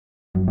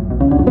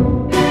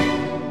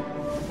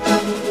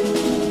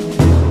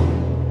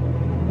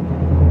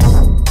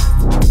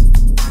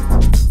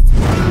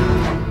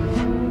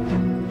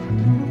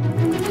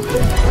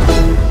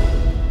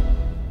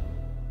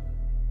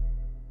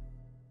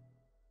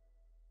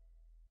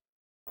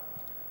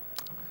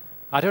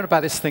I don't know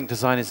about this thing,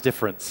 design is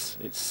difference.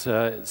 It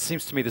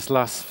seems to me this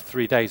last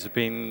 3 days have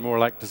been more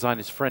like design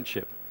is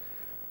friendship.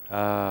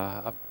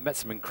 I've met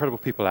some incredible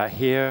people out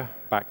here,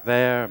 back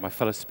there, my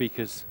fellow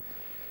speakers.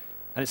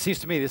 And it seems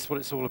to me this is what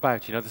it's all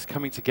about, you know, this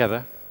coming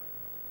together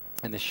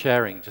and this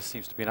sharing just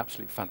seems to be an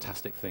absolutely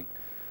fantastic thing.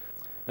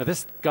 Now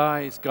this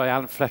guy is Guy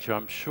Alan Fletcher.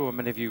 I'm sure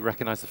many of you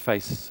recognize the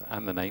face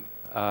and the name.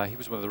 He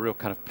was one of the real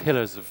kind of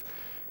pillars of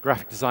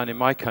graphic design in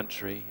my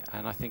country,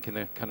 and I think in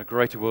the kind of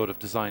greater world of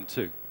design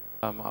too.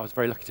 I was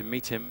very lucky to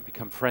meet him,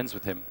 become friends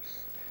with him,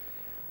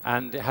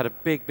 and it had a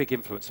big, big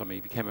influence on me.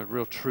 He became a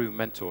real true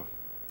mentor.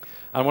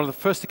 And one of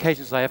the first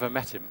occasions I ever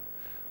met him,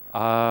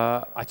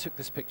 I took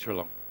this picture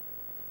along.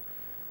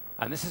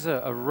 And this is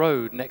a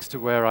road next to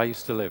where I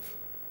used to live.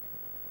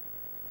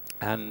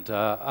 And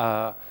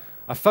I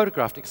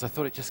photographed it because I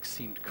thought it just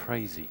seemed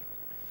crazy.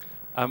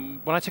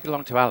 When I took it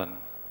along to Alan,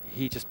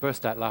 he just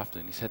burst out laughing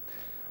and he said,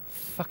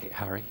 "Fuck it,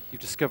 Harry,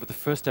 you've discovered the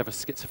first ever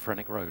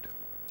schizophrenic road."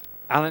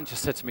 Alan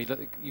just said to me,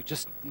 "Look, you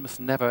just must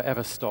never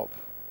ever stop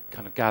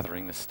kind of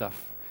gathering this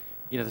stuff.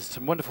 You know, there's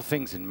some wonderful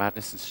things in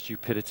madness and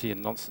stupidity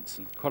and nonsense,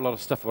 and quite a lot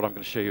of stuff what I'm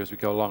going to show you as we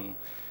go along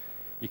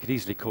you could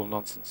easily call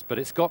nonsense, but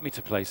it's got me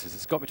to places.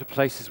 It's got me to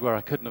places where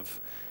I couldn't have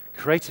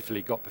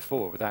creatively got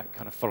before without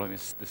kind of following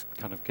this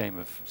kind of game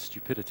of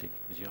stupidity,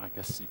 as I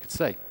guess you could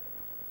say."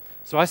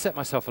 So I set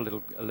myself a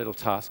little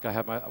task. I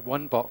had my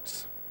one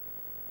box,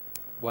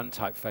 one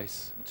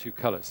typeface, and 2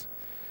 colors.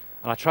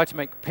 And I tried to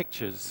make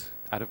pictures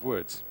out of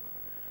words.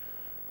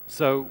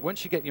 So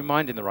once you get your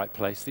mind in the right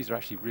place, these are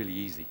actually really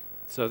easy.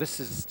 So this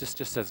is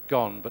just says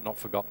gone but not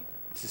forgotten.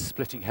 This is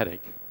splitting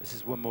headache. This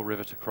is one more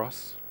river to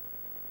cross.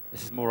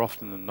 This is more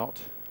often than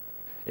not.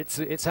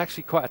 It's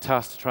actually quite a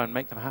task to try and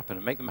make them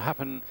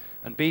happen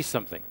and be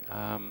something.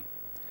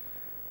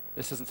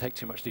 This doesn't take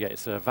too much to get.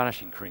 It's a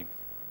vanishing cream.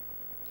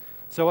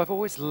 So I've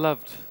always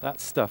loved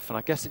that stuff, and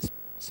I guess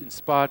it's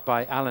inspired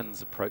by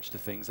Alan's approach to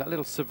things, that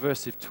little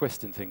subversive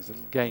twist in things,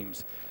 little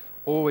games.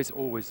 Always,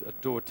 always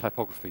adored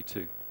typography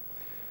too.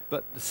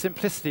 But the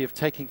simplicity of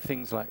taking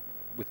things like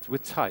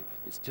with type,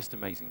 it's just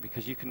amazing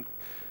because you can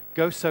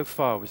go so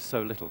far with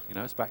so little. You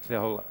know, it's back to the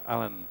whole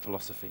Alan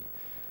philosophy.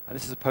 And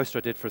this is a poster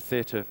I did for a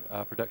theatre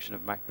production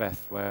of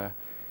Macbeth where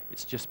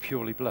it's just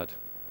purely blood.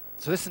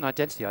 So this is an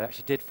identity I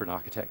actually did for an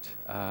architect.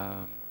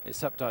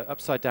 It's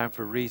upside down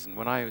for a reason.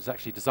 When I was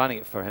actually designing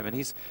it for him, and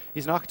he's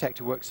an architect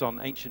who works on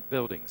ancient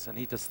buildings, and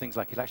he does things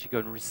like he'll actually go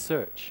and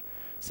research,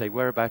 say,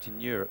 whereabout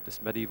in Europe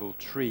this medieval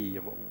tree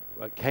and what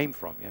it came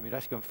from. I mean, he'd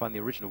actually go and find the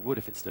original wood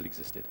if it still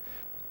existed.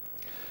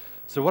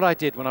 So what I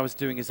did when I was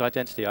doing his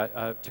identity,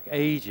 I took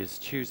ages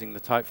choosing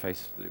the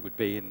typeface that it would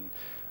be, and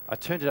I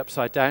turned it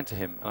upside down to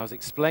him, and I was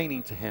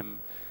explaining to him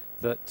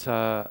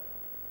that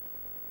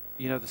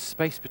you know, the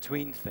space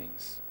between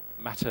things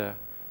matter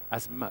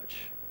as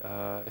much,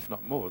 if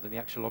not more, than the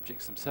actual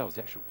objects themselves,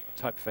 the actual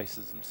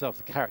typefaces themselves,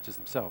 the characters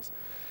themselves.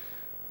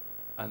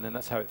 And then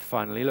that's how it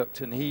finally looked.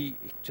 And he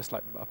just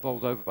like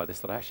bowled over by this,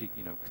 that I actually,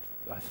 you know,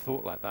 I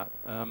thought like that.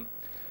 And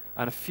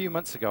a few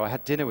months ago, I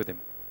had dinner with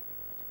him,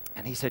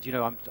 and he said, "You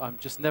know, I'm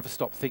just never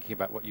stopped thinking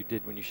about what you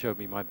did when you showed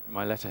me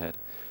my letterhead."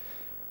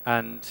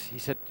 And he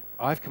said,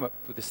 "I've come up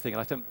with this thing,"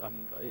 and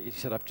he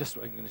said, I'm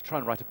going to try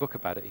and write a book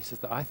about it. He says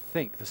that I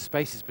think the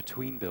spaces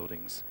between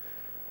buildings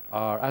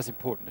are as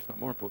important, if not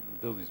more important, than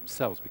the buildings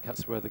themselves, because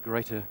that's where the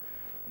greater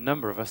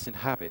number of us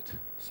inhabit.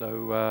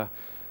 So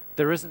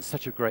there isn't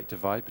such a great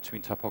divide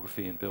between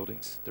typography and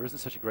buildings. There isn't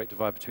such a great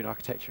divide between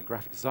architecture and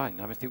graphic design.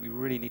 I think we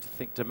really need to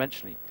think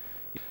dimensionally.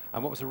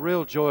 And what was a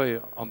real joy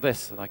on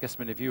this, and I guess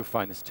many of you will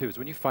find this too, is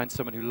when you find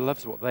someone who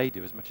loves what they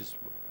do as much as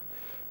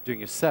doing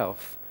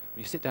yourself,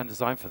 when you sit down and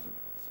design for them,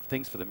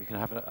 things for them, you can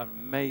have an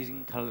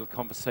amazing kind of little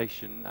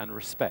conversation and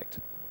respect.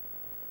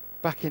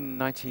 Back in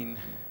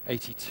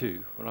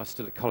 1982, when I was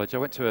still at college, I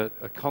went to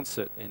a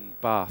concert in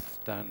Bath,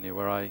 down near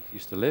where I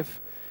used to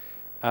live.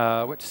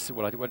 I went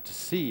to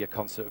see a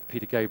concert of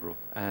Peter Gabriel,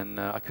 and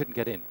I couldn't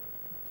get in.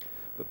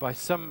 But by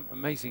some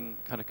amazing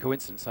kind of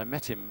coincidence, I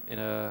met him in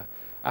an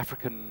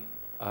African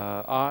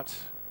art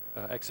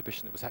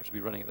exhibition that was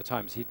actually running at the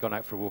time. So he'd gone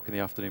out for a walk in the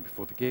afternoon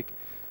before the gig,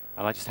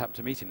 and I just happened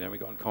to meet him there, and we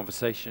got in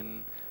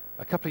conversation.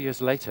 A couple of years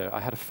later,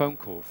 I had a phone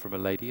call from a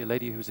lady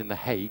who was in The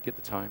Hague at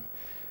the time,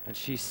 and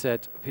she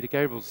said, "Peter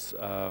Gabriel's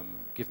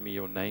given me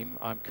your name.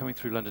 I'm coming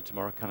through London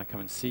tomorrow. Can I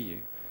come and see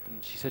you?"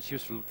 And she said she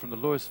was from the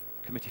Lawyers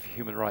Committee for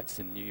Human Rights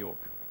in New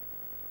York,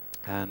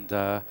 and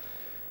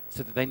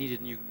said that they needed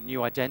a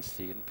new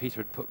identity, and Peter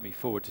had put me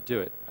forward to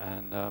do it.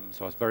 And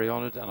so I was very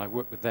honored, and I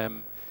worked with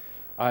them.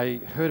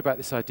 I heard about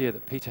this idea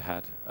that Peter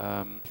had.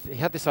 He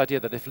had this idea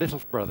that if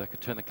Little Brother could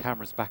turn the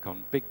cameras back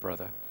on Big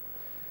Brother,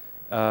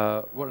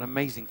 what an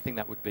amazing thing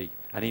that would be.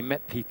 And he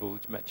met people,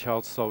 he met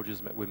child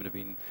soldiers, met women who had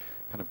been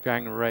kind of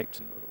gang raped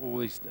and all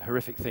these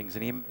horrific things,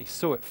 and he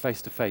saw it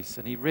face to face,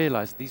 and he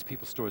realized these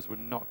people's stories were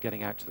not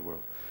getting out to the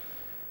world.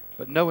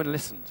 But no one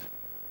listened.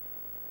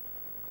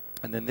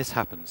 And then this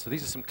happened. So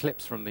these are some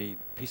clips from the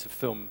piece of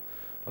film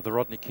of the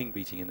Rodney King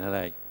beating in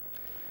LA.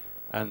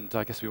 And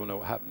I guess we all know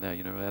what happened there.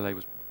 You know, LA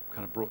was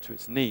kind of brought to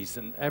its knees,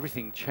 and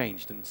everything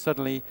changed, and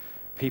suddenly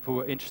people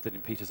were interested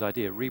in Peter's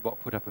idea. Reebok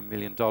put up $1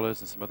 million, and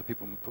some other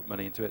people put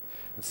money into it.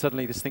 And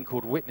suddenly this thing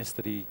called Witness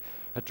that he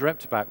had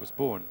dreamt about was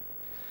born.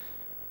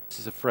 This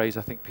is a phrase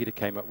I think Peter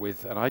came up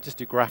with, and I just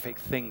do graphic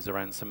things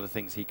around some of the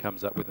things he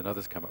comes up with and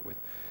others come up with.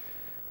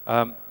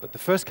 But the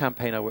first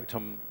campaign I worked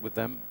on with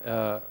them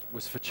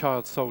was for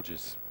child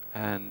soldiers.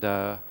 And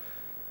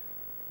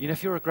you know,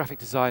 if you're a graphic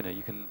designer,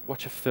 you can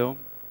watch a film,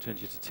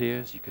 turns you to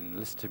tears. You can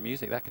listen to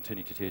music, that can turn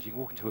you to tears. You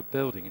can walk into a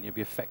building and you'll be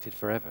affected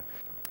forever.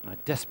 And I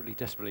desperately,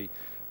 desperately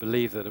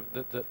believe that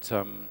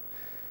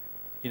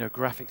you know,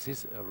 graphics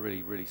is a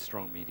really, really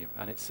strong medium,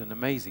 and it's an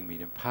amazing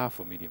medium,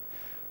 powerful medium.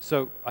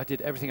 So I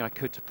did everything I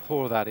could to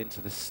pour that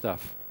into this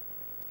stuff,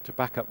 to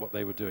back up what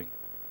they were doing.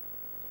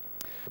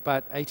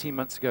 About 18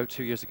 months ago,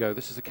 2 years ago,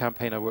 this is a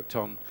campaign I worked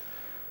on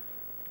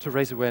to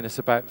raise awareness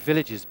about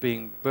villages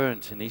being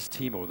burnt in East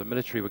Timor. The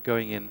military were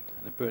going in,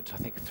 and they burnt, I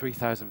think,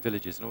 3,000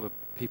 villages, and all the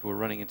people were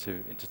running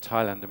into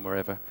Thailand and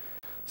wherever.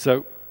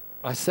 So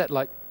I set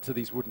light to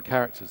these wooden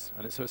characters,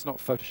 and so it's not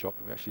Photoshop,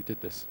 we actually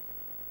did this,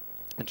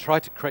 and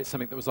tried to create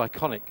something that was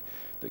iconic,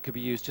 that could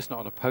be used just not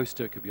on a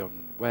poster, it could be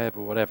on web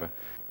or whatever.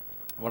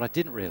 What I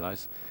didn't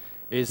realize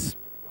is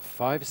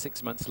 5 or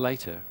 6 months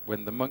later,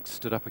 when the monks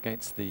stood up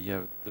against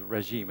the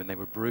regime and they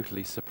were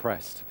brutally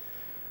suppressed,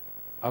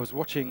 I was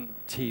watching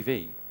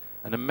TV,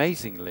 and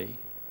amazingly,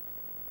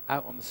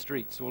 out on the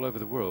streets all over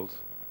the world,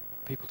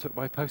 people took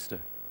my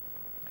poster.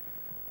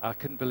 I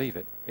couldn't believe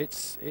it.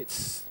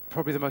 It's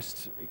probably the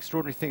most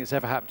extraordinary thing that's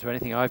ever happened to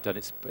anything I've done.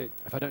 If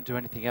I don't do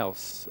anything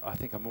else, I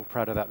think I'm more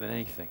proud of that than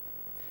anything.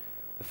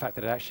 The fact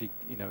that it actually,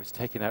 you know, is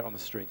taken out on the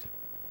street.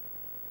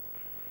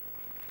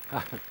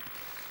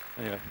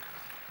 Anyway,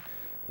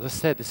 as I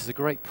said, this is a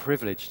great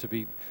privilege to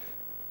be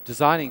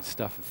designing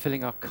stuff and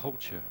filling our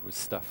culture with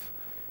stuff.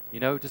 You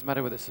know, it doesn't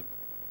matter whether it's a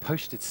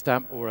postage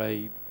stamp or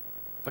a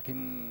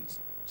fucking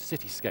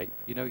cityscape.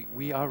 You know,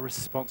 we are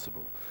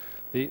responsible.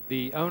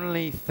 The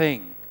only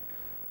thing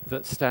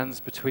that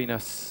stands between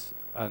us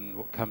and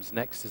what comes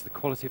next is the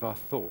quality of our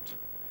thought.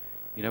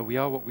 You know, we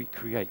are what we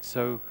create.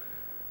 So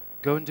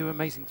go and do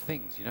amazing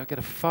things. You know, get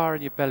a fire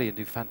in your belly and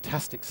do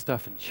fantastic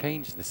stuff and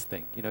change this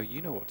thing. You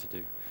know what to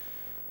do.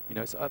 You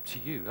know, it's up to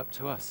you, up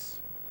to us.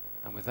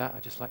 And with that,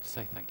 I'd just like to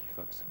say thank you,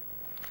 folks.